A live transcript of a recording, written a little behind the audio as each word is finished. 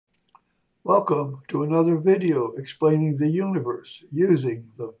Welcome to another video explaining the universe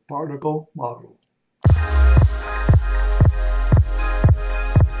using the particle model.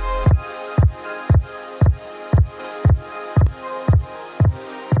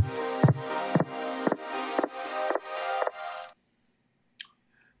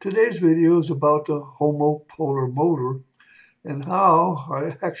 Today's video is about the homopolar motor and how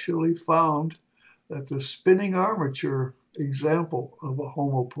I actually found that the spinning armature example of a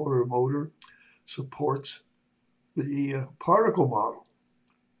homopolar motor supports the particle model.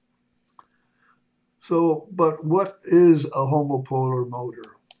 But what is a homopolar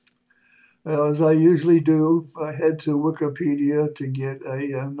motor? As I usually do, I head to Wikipedia to get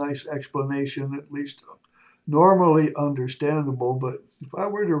a nice explanation, at least normally understandable. But if I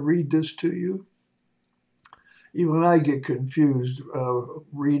were to read this to you, even I get confused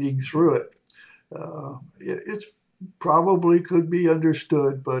reading through it. It's probably could be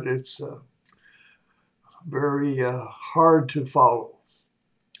understood, but it's very hard to follow.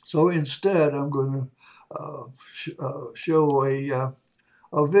 So instead, I'm going to show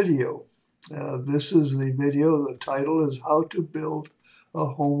a video. This is the video. The title is How to Build a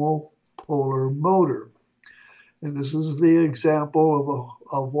Homopolar Motor. And this is the example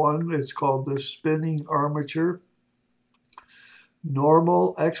of one. It's called the spinning armature.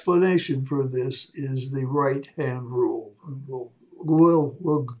 Normal explanation for this is the right-hand rule.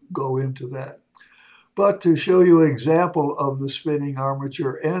 We'll go into that. But to show you an example of the spinning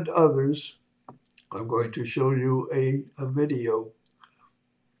armature and others, I'm going to show you a video.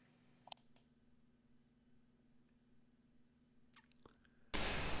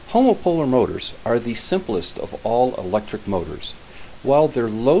 Homopolar motors are the simplest of all electric motors. While their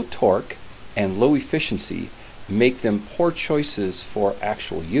low torque and low efficiency make them poor choices for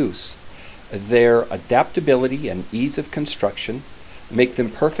actual use, their adaptability and ease of construction make them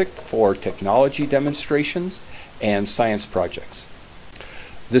perfect for technology demonstrations and science projects.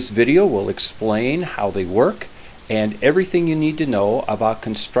 This video will explain how they work and everything you need to know about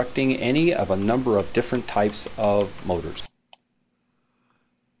constructing any of a number of different types of motors.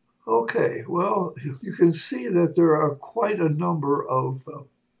 Okay, well, you can see that there are quite a number of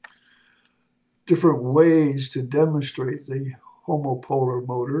different ways to demonstrate the homopolar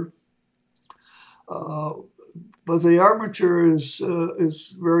motor. But the armature is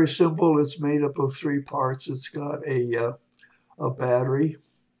very simple. It's made up of three parts. It's got a battery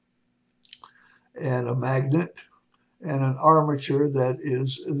and a magnet and an armature that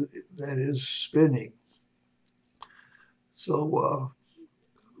is spinning. So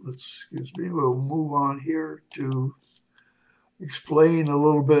excuse me, we'll move on here to explain a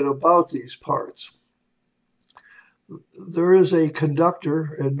little bit about these parts. There is a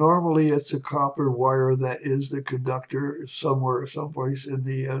conductor, and normally it's a copper wire that is the conductor someplace in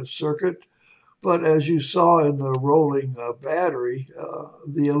the circuit. But as you saw in the rolling battery,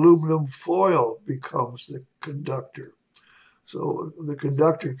 the aluminum foil becomes the conductor. So the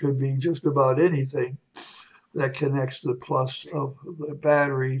conductor could be just about anything that connects the plus of the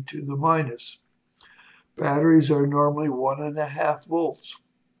battery to the minus. Batteries are normally 1.5 volts,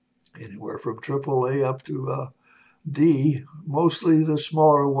 anywhere from AAA up to D, mostly the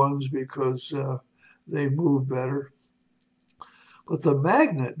smaller ones because they move better. But the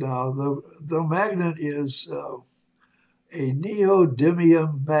magnet now, the magnet is a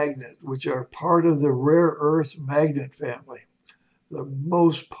neodymium magnet, which are part of the rare earth magnet family, the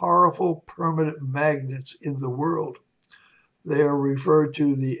most powerful permanent magnets in the world. They are referred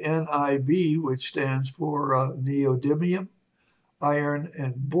to the Nib, which stands for neodymium, iron,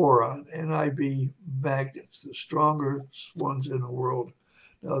 and boron. Nib magnets, the strongest ones in the world.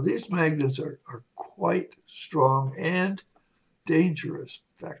 Now, these magnets are quite strong and dangerous.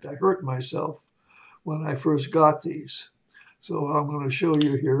 In fact, I hurt myself when I first got these. So I'm going to show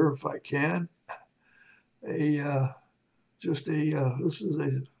you here, if I can, this is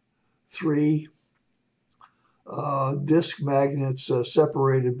a 3 disc magnets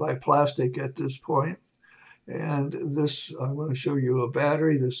separated by plastic at this point. And this, I'm going to show you a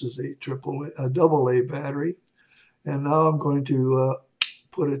battery. This is a AA battery. And now I'm going to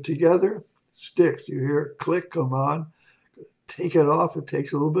put it together. Sticks. You hear it click, come on. Take it off. It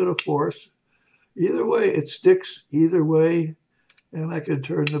takes a little bit of force. Either way, it sticks either way. And I can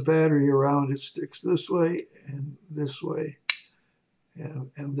turn the battery around. It sticks this way and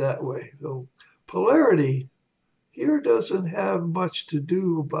that way. So polarity here doesn't have much to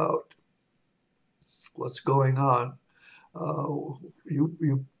do about what's going on.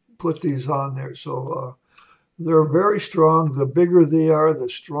 You put these on there. So they're very strong. The bigger they are, the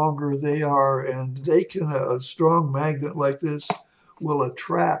stronger they are. And they can, a strong magnet like this will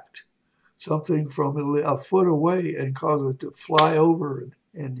attract something from a foot away and cause it to fly over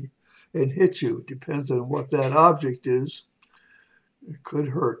and hit you. Depends on what that object is. It could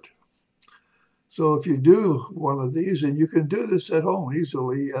hurt. So if you do one of these, and you can do this at home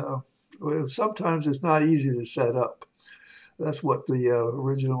easily, well, sometimes it's not easy to set up. That's what the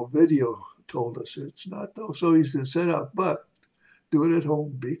original video told us. It's not so easy to set up, but do it at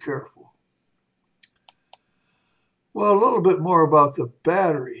home. Be careful. Well, a little bit more about the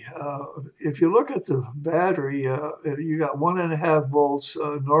battery. If you look at the battery, you got 1.5 volts.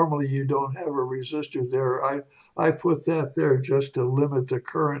 Normally, you don't have a resistor there. I put that there just to limit the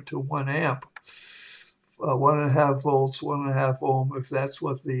current to 1 amp. 1.5 volts, 1.5 ohm, if that's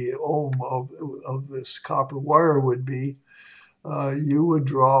what the ohm of this copper wire would be, you would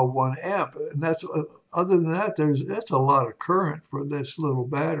draw 1 amp. And that's other than that, that's a lot of current for this little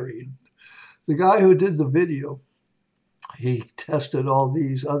battery. The guy who did the video, he tested all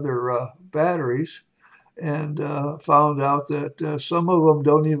these other batteries and found out that some of them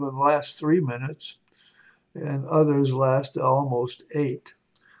don't even last 3 minutes and others last almost 8.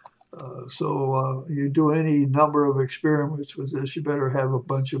 So you do any number of experiments with this, you better have a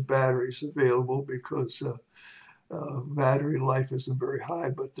bunch of batteries available because battery life isn't very high,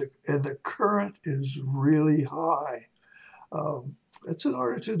 but the current is really high. It's in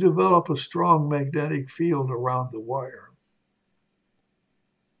order to develop a strong magnetic field around the wire.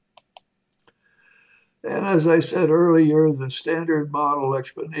 And as I said earlier, the standard model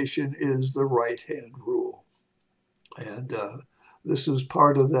explanation is the right-hand rule. And this is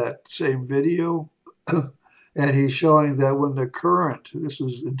part of that same video. And he's showing that when the current, this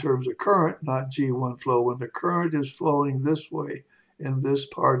is in terms of current, not G1 flow, when the current is flowing this way in this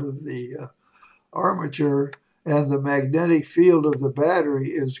part of the armature, and the magnetic field of the battery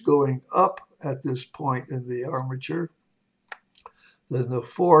is going up at this point in the armature, then the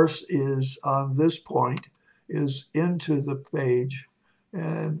force is on this point is into the page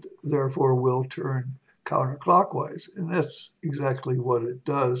and therefore will turn counterclockwise. And that's exactly what it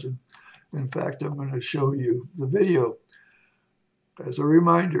does. And in fact, I'm going to show you the video. As a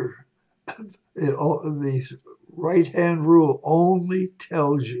reminder, the right-hand rule only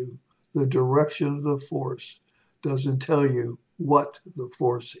tells you the direction of the force, doesn't tell you what the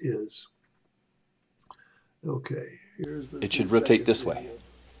force is. Okay, here's the It should rotate this way.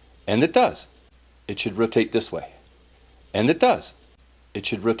 And it does. It should rotate this way. And it does. It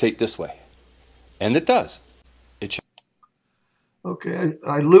should rotate this way. And it does. It should. Okay,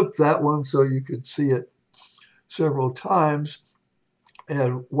 I looped that one so you could see it several times.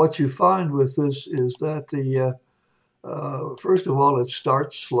 And what you find with this is that first of all, it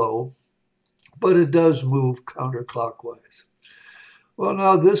starts slow, but it does move counterclockwise. Well,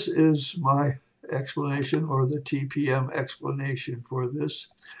 now this is my explanation, or the TPM explanation for this,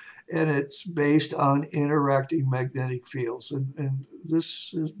 and it's based on interacting magnetic fields. And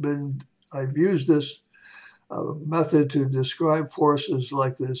this has been, I've used this method to describe forces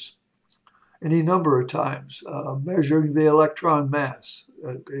like this any number of times. Measuring the electron mass,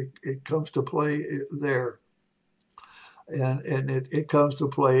 it comes to play there. And it comes to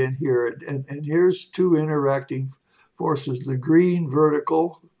play in here. And here's two interacting forces. The green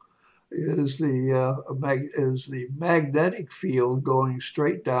vertical is the magnetic field going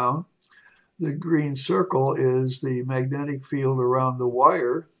straight down. The green circle is the magnetic field around the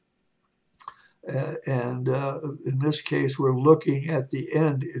wire. And in this case, we're looking at the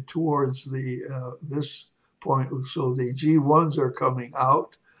end towards this point. So the G1s are coming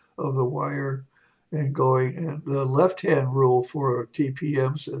out of the wire and going, and the left-hand rule for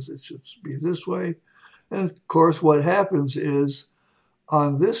TPM says it should be this way. And of course, what happens is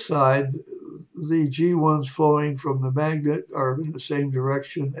on this side, the G1s flowing from the magnet are in the same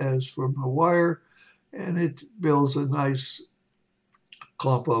direction as from the wire, and it builds a nice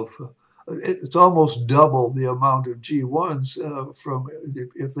clump of, it's almost double the amount of G1s from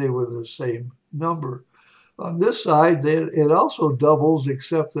if they were the same number. On this side, it also doubles,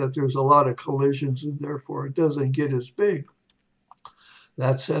 except that there's a lot of collisions, and therefore it doesn't get as big.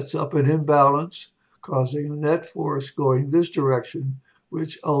 That sets up an imbalance, causing a net force going this direction,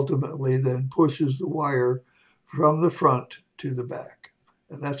 which ultimately then pushes the wire from the front to the back.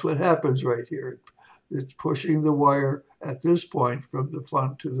 And that's what happens right here. It's pushing the wire at this point from the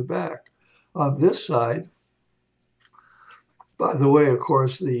front to the back. On this side, by the way, of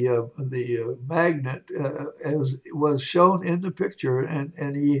course, the magnet, as was shown in the picture,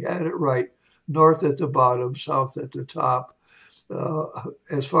 and he had it right, north at the bottom, south at the top.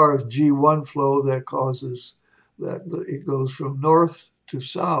 As far as G1 flow, that causes that it goes from north to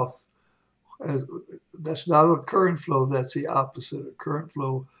south As, that's not a current flow, that's the opposite. A current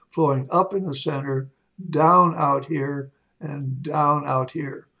flow flowing up in the center, down out here, and down out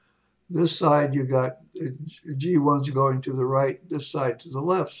here. This side you got G1's going to the right, this side to the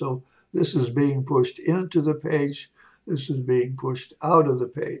left. So this is being pushed into the page. This is being pushed out of the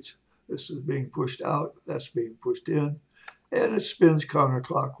page. This is being pushed out. That's being pushed in. And it spins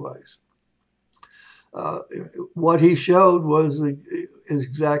counterclockwise. What he showed was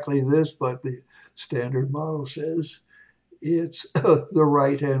exactly this, but the standard model says it's the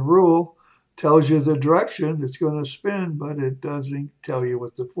right-hand rule. Tells you the direction it's going to spin, but it doesn't tell you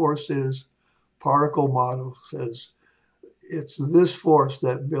what the force is. Particle model says it's this force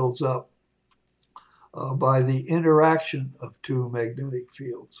that builds up by the interaction of two magnetic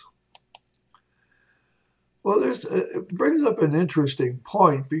fields. Well, it brings up an interesting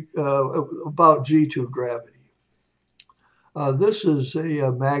point about G2 gravity. This is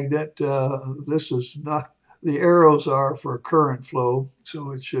a magnet. This is not, the arrows are for current flow,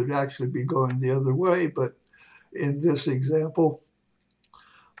 so it should actually be going the other way, but in this example.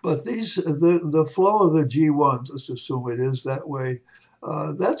 But the flow of the G1s, let's assume it is that way,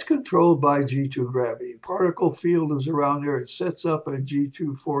 that's controlled by G2 gravity. Particle field is around there. It sets up a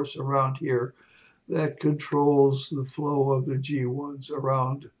G2 force around here that controls the flow of the G1s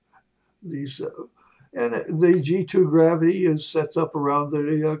around these. And the G2 gravity sets up around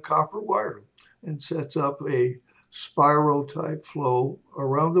the copper wire and sets up a spiral type flow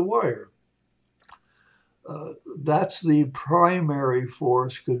around the wire. That's the primary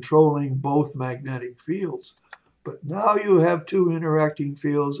force controlling both magnetic fields. But now you have two interacting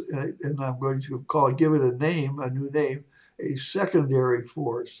fields, and I'm going to give it a new name, a secondary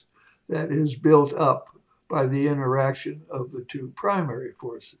force that is built up by the interaction of the two primary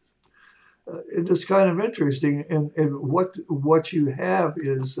forces. It is kind of interesting, and what you have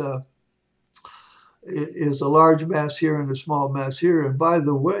is a large mass here and a small mass here. And by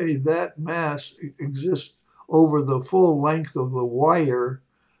the way, that mass exists over the full length of the wire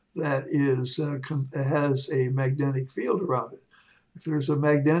that has a magnetic field around it. If there's a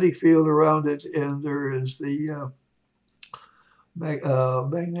magnetic field around it and there is the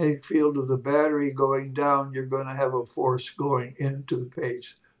magnetic field of the battery going down, you're going to have a force going into the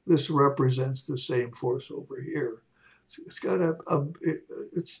page. This represents the same force over here. It's got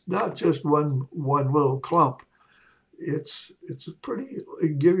it's not just one little clump. It's pretty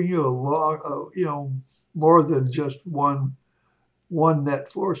giving you a long, more than just one net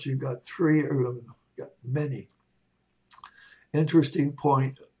force. You've got got many. Interesting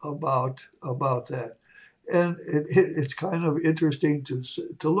point about that. And it's kind of interesting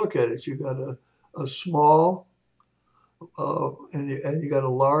to look at it. You got a small, and you got a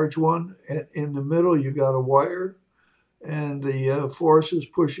large one, and in the middle you got a wire, and the force is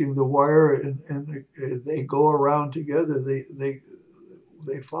pushing the wire, and they go around together. They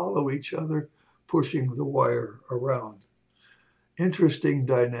follow each other, pushing the wire around. Interesting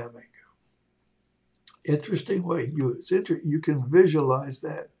dynamic. Interesting way. You can visualize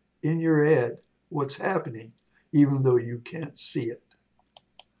that in your head, what's happening, even though you can't see it.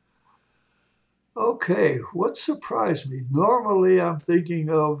 Okay, what surprised me? Normally I'm thinking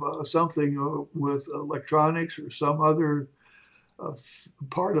of something with electronics or some other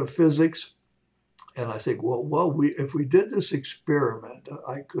part of physics. And I think, if we did this experiment,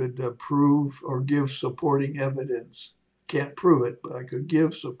 I could prove or give supporting evidence. Can't prove it, but I could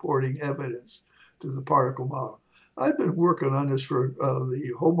give supporting evidence to the particle model. I've been working on this for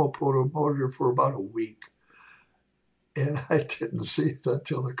the Homopolar motor for about a week, and I didn't see it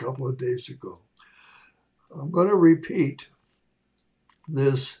until a couple of days ago. I'm going to repeat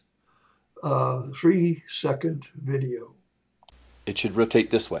this 3-second video. It should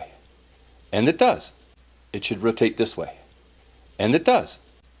rotate this way. And it does. It should rotate this way. And it does.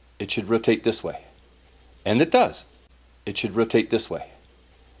 It should rotate this way. And it does. It should rotate this way.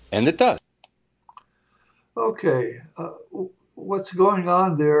 And it does. Okay, what's going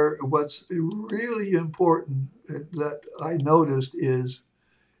on there, what's really important that I noticed is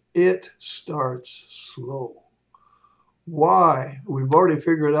it starts slow. Why? We've already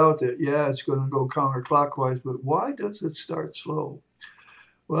figured out that, yeah, it's going to go counterclockwise, but why does it start slow?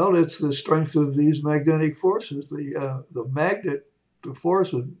 Well, it's the strength of these magnetic forces. The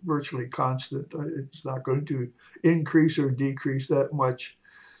force is virtually constant. It's not going to increase or decrease that much.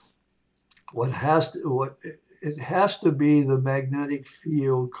 It has to be the magnetic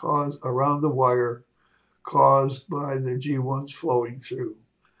field around the wire caused by the G1s flowing through.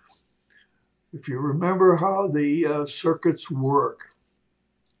 If you remember how the circuits work,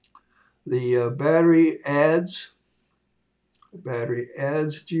 the battery adds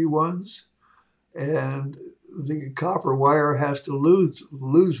G1s, and the copper wire has to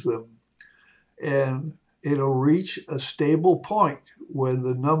lose them, and it'll reach a stable point when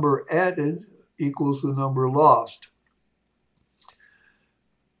the number added equals the number lost.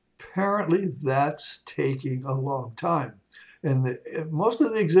 Apparently, that's taking a long time. And most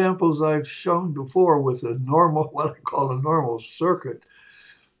of the examples I've shown before with a normal, what I call a normal circuit,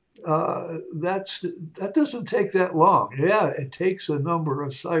 that doesn't take that long. Yeah, it takes a number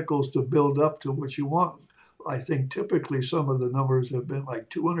of cycles to build up to what you want. I think typically some of the numbers have been like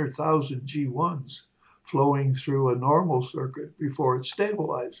 200,000 G1s flowing through a normal circuit before it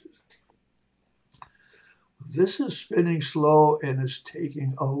stabilizes. This is spinning slow and it's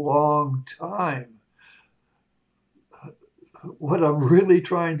taking a long time. What I'm really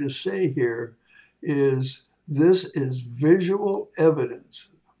trying to say here is this is visual evidence.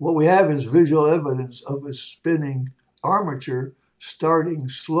 What we have is visual evidence of a spinning armature starting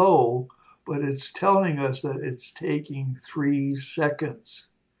slow, but it's telling us that it's taking 3 seconds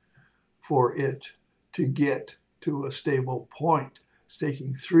for it to get to a stable point. It's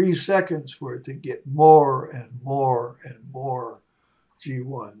taking 3 seconds for it to get more and more and more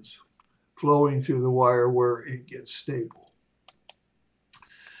G1s flowing through the wire where it gets stable.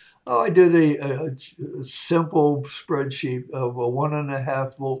 I did a simple spreadsheet of a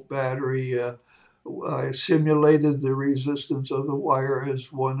 1.5 volt battery. I simulated the resistance of the wire as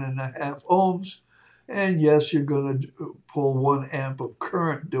 1.5 ohms. And yes, you're going to pull 1 amp of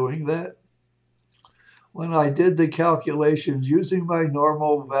current doing that. When I did the calculations using my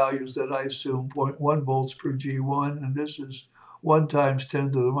normal values that I assume 0.1 volts per G1, and this is 1 times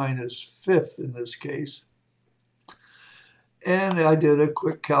 10 to the minus fifth in this case. And I did a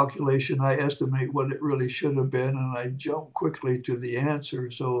quick calculation. I estimate what it really should have been, and I jumped quickly to the answer.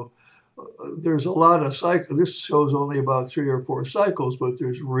 So there's a lot of cycles. This shows only about 3 or 4 cycles, but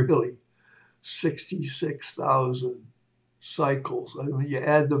there's really 66,000 cycles. I mean, you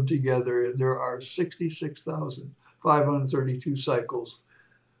add them together, and there are 66,532 cycles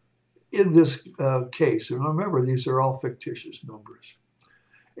in this case. And remember, these are all fictitious numbers.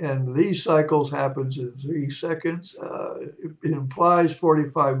 And these cycles happens in 3 seconds. It implies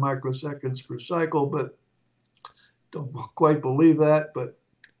 45 microseconds per cycle, but don't quite believe that, but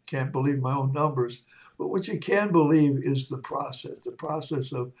can't believe my own numbers. But what you can believe is the process. The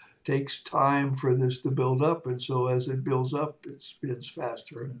process of takes time for this to build up, and so as it builds up, it spins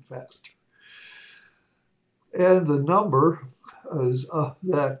faster and faster. And the number is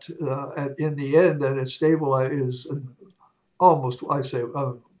that in the end that it stabilizes is almost, I said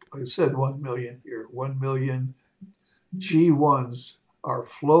 1 million here. 1 million G1s are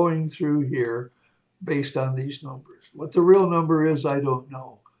flowing through here based on these numbers. What the real number is, I don't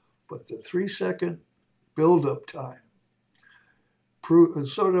know. But the 3-second buildup time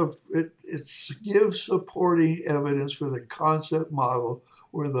it gives supporting evidence for the concept model,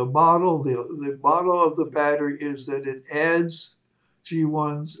 where the model of the battery is that it adds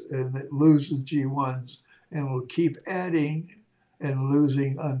G1s and it loses G1s, and will keep adding and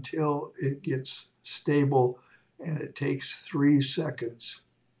losing until it gets stable, and it takes 3 seconds.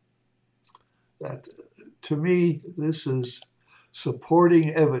 That, to me, this is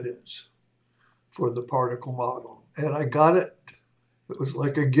supporting evidence for the particle model. And I got it. It was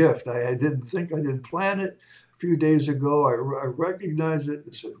like a gift. I didn't plan it. A few days ago, I recognized it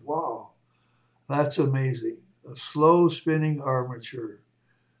and said, wow, that's amazing. A slow spinning armature,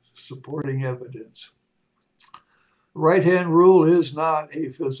 supporting evidence. Right-hand rule is not a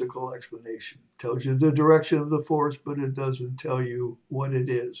physical explanation. It tells you the direction of the force, but it doesn't tell you what it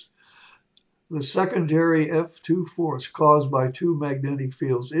is. The secondary F2 force caused by 2 magnetic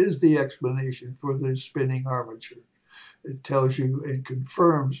fields is the explanation for the spinning armature. It tells you and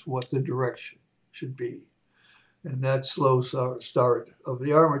confirms what the direction should be. And that slow start of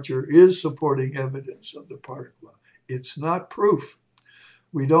the armature is supporting evidence of the particle. It's not proof.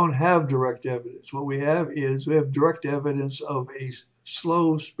 We don't have direct evidence. What we have direct evidence of a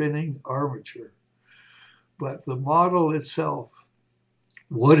slow spinning armature. But the model itself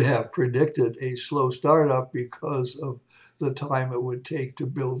would have predicted a slow startup because of the time it would take to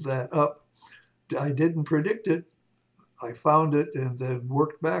build that up. I didn't predict it. I found it and then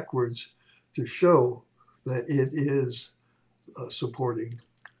worked backwards to show that it is supporting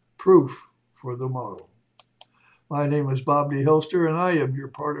proof for the model. My name is Bob D. Hilster, and I am your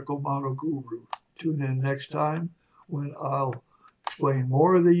particle model guru. Tune in next time when I'll explain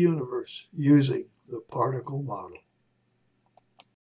more of the universe using the particle model.